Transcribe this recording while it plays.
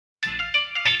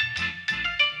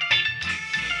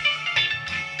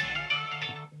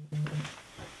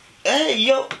Hey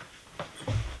yo!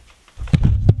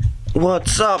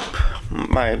 What's up,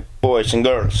 my boys and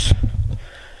girls?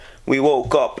 We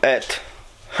woke up at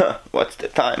what's the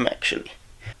time actually?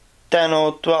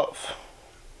 10:12.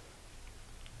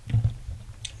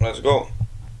 Let's go.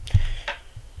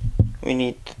 We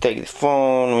need to take the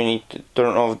phone. We need to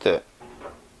turn off the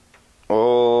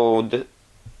the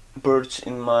birds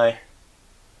in my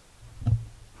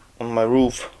on my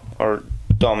roof are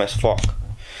dumb as fuck.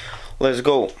 Let's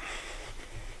go.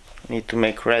 Need to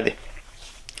make ready.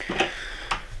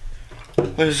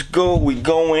 Let's go. We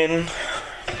go in.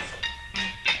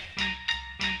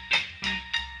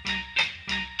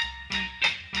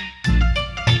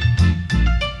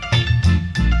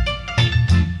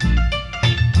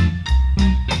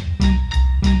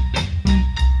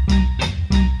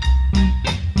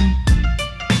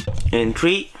 In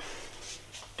 3,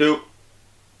 2,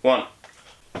 1.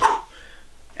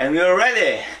 And we are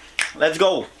ready. Let's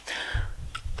go.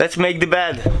 Let's make the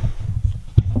bed.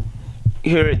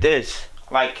 Here it is.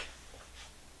 Like.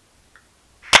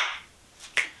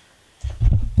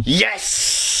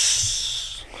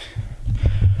 Yes!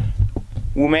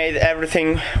 We made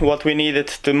everything what we needed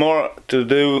to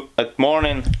do at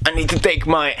morning. I need to take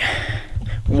my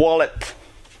wallet.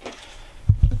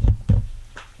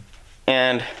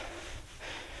 And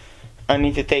I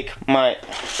need to take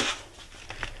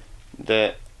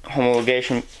the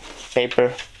homologation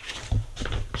paper.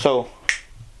 So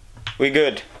we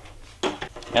good.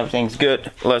 Everything's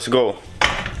good. Let's go.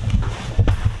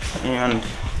 And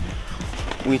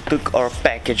we took our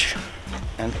package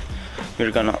and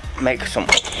we're gonna make some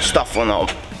stuff on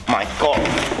my car.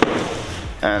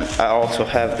 And I also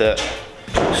have the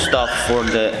stuff for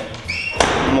the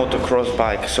motocross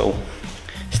bike, so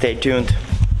stay tuned.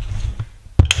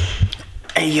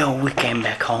 Hey yo, we came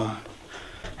back home.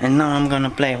 And now I'm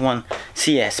gonna play one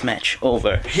CS match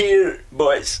over here,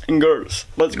 boys and girls.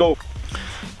 Let's go.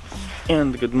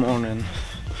 And good morning.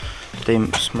 Today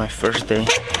is my first day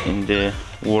in the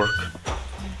work.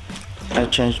 I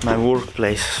changed my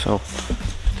workplace, so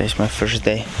today's my first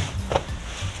day.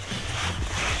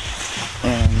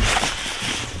 And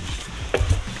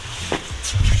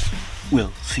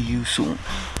we'll see you soon.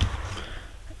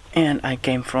 And I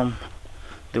came from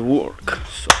the work,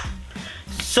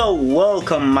 so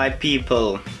welcome my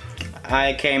people.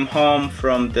 I came home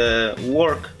from the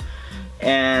work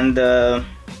and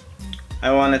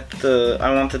I wanted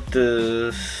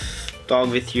to talk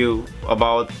with you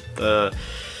about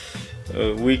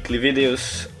weekly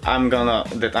videos I'm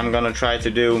gonna try to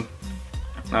do.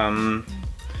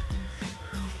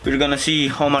 We're gonna see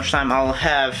how much time I'll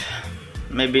have.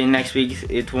 Maybe next week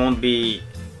it won't be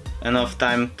enough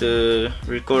time to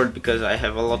record because I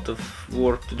have a lot of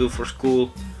work to do for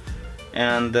school.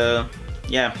 And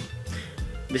yeah,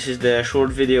 this is the short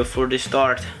video for the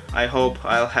start. I hope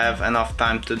I'll have enough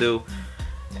time to do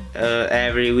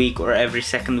every week or every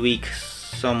second week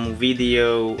some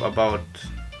video about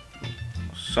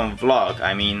some vlog,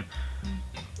 I mean.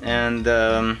 And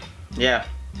yeah,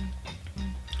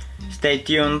 stay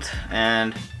tuned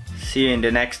and see you in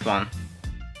the next one.